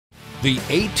The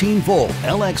 18-volt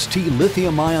LXT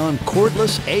Lithium-Ion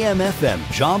Cordless AM/FM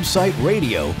Jobsite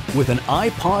radio with an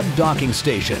iPod docking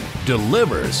station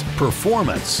delivers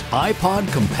performance, iPod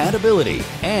compatibility,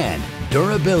 and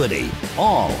durability,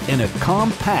 all in a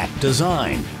compact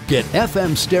design. Get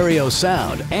FM stereo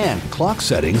sound and clock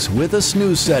settings with a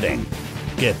snooze setting.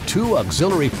 Get 2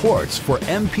 auxiliary ports for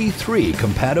MP3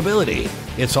 compatibility.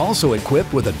 It's also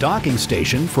equipped with a docking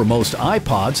station for most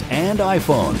iPods and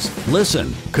iPhones.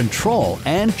 Listen, control,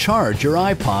 and charge your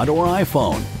iPod or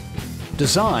iPhone.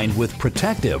 Designed with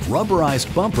protective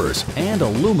rubberized bumpers and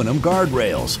aluminum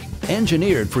guardrails.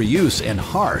 Engineered for use in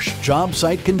harsh job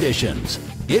site conditions.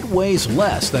 It weighs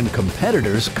less than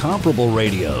competitors' comparable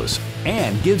radios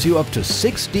and gives you up to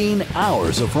 16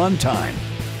 hours of runtime.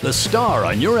 The star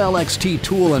on your LXT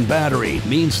tool and battery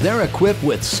means they're equipped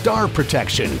with Star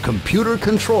Protection computer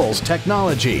controls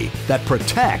technology that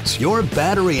protects your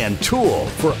battery and tool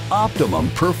for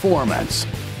optimum performance.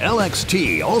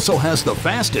 LXT also has the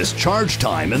fastest charge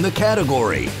time in the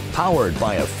category, powered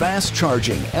by a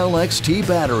fast-charging LXT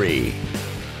battery.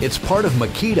 It's part of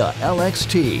Makita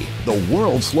LXT, the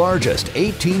world's largest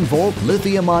 18-volt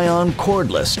lithium-ion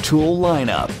cordless tool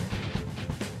lineup.